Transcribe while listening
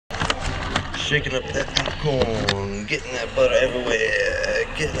shaking up that popcorn, getting that butter everywhere,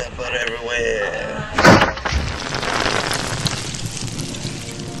 getting that butter everywhere.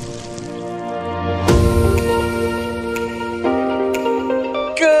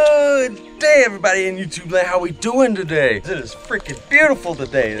 Good day, everybody in YouTube land. How we doing today? It is freaking beautiful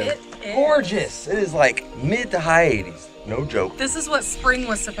today. It is gorgeous. It is like mid to high 80s. No joke. This is what spring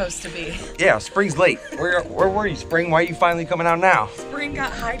was supposed to be. Yeah, spring's late. Where were you, spring? Why are you finally coming out now? Spring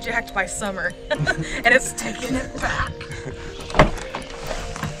got hijacked by summer, and it's taking it back.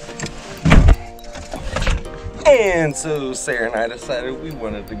 And so Sarah and I decided we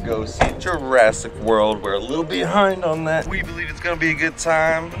wanted to go see Jurassic World. We're a little behind on that. We believe it's gonna be a good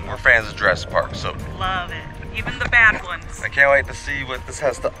time. We're fans of Jurassic Park, so Love it. Even the bad ones. I can't wait to see what this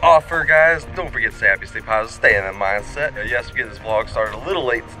has to offer, guys. Don't forget to stay happy, stay positive, stay in that mindset. Yes, we get this vlog started a little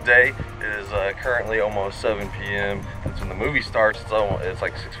late today. It is currently almost 7 p.m. That's when the movie starts. It's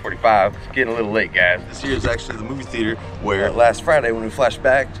like 6:45. It's getting a little late, guys. This here is actually the movie theater where last Friday when we flashed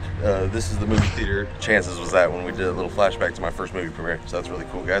back, this is the movie theater. Chances was that when we did a little flashback to my first movie premiere. So that's really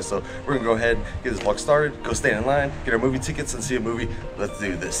cool, guys. So we're gonna go ahead, get this vlog started, go stand in line, get our movie tickets and see a movie. Let's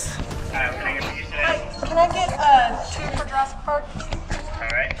do this. Can I get 2 for Jurassic Park?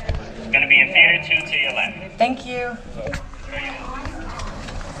 Alright. It's going to be in theater 2 to your left. Thank you.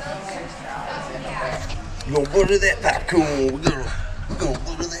 You gonna butter that popcorn. We're gonna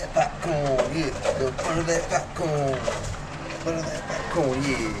butter that popcorn. Yeah, we're gonna butter that popcorn. Butter that popcorn,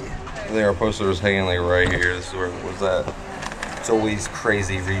 yeah. I think our poster was hanging like right here. This is where it was at. It's always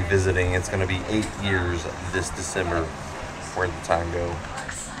crazy revisiting. It's gonna be 8 years this December. Where'd the time go?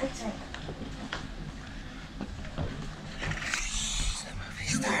 Exciting.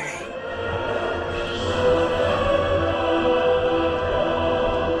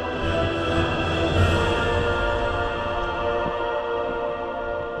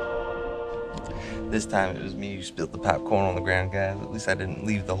 This time it was me who spilled the popcorn on the ground, guys. At least I didn't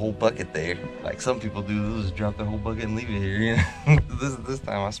leave the whole bucket there. Like some people do, they'll just drop their whole bucket and leave it here, you know? This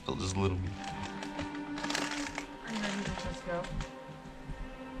time I spilled just a little bit. Are you ready to just go?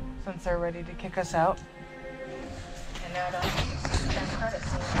 Since they're ready to kick us out. And now the end credit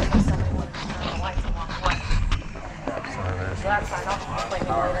scene, because somebody wanted to turn the lights on the way. So that's fine, I'll explain it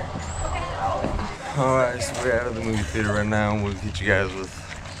later. Alright, so we're out of the movie theater right now, and we'll get you guys with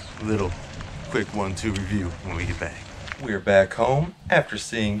a little quick 1-2 review when we get back. We're back home after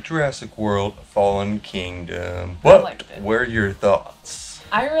seeing Jurassic World Fallen Kingdom. What were your thoughts?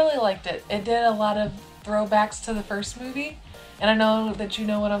 I really liked it. It did a lot of throwbacks to the first movie, and I know that you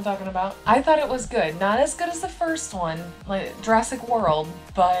know what I'm talking about. I thought it was good. Not as good as the first one, like Jurassic World,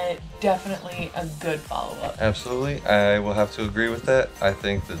 but definitely a good follow-up. Absolutely, I will have to agree with that. I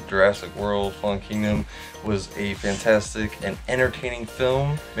think that Jurassic World Fallen Kingdom was a fantastic and entertaining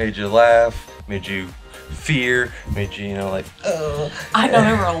film. Made you laugh, made you fear, made you, like, oh. I know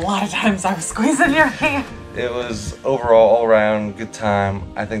there were a lot of times I was squeezing your hand. It was overall all around good time.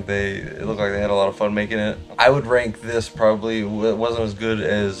 I think it looked like they had a lot of fun making it. I would rank this probably, it wasn't as good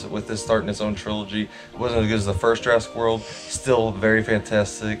as with this starting its own trilogy. It wasn't as good as the first Jurassic World. Still very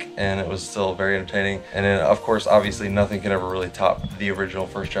fantastic, and it was still very entertaining. And then of course, obviously nothing can ever really top the original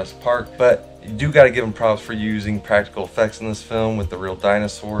first Jurassic Park, but you do got to give them props for using practical effects in this film with the real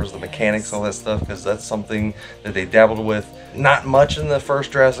dinosaurs, the mechanics, all that stuff, because that's something that they dabbled with. Not much in the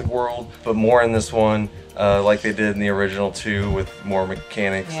first Jurassic World, but more in this one. Like they did in the original 2 with more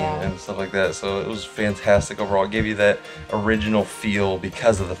mechanics and stuff like that. So it was fantastic overall. It gave you that original feel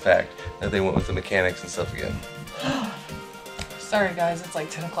because of the fact that they went with the mechanics and stuff again. Sorry guys, it's like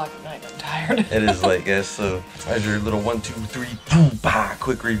 10 o'clock at night. I'm tired. It is late, guys. So as your little 1, 2, 3, boom, bah,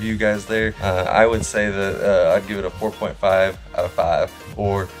 quick review, guys. There, I would say that I'd give it a 4.5 out of 5,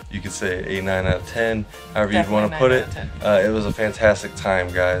 or you could say a 9 out of 10, however you'd want to put it. It was a fantastic time,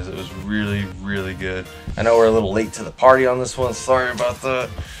 guys. It was really, really good. I know we're a little late to the party on this one. Sorry about that.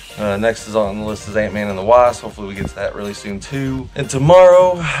 Next is on the list is Ant-Man and the Wasp. Hopefully we get to that really soon too. And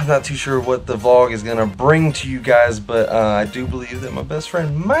tomorrow, I'm not too sure what the vlog is gonna bring to you guys, but I do believe that my best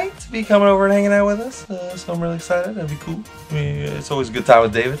friend might be coming over and hanging out with us. So I'm really excited. That'd be cool. I mean, it's always a good time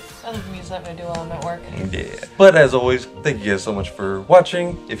with David. I love music to do while I'm at work. Yeah. But as always, thank you guys so much for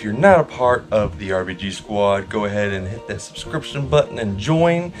watching. If you're not a part of the RBG squad, go ahead and hit that subscription button and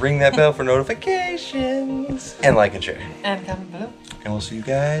join. Ring that bell for notifications. And like and share. And comment below. And we'll see you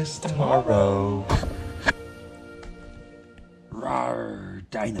guys tomorrow. Rawr,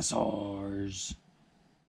 dinosaurs.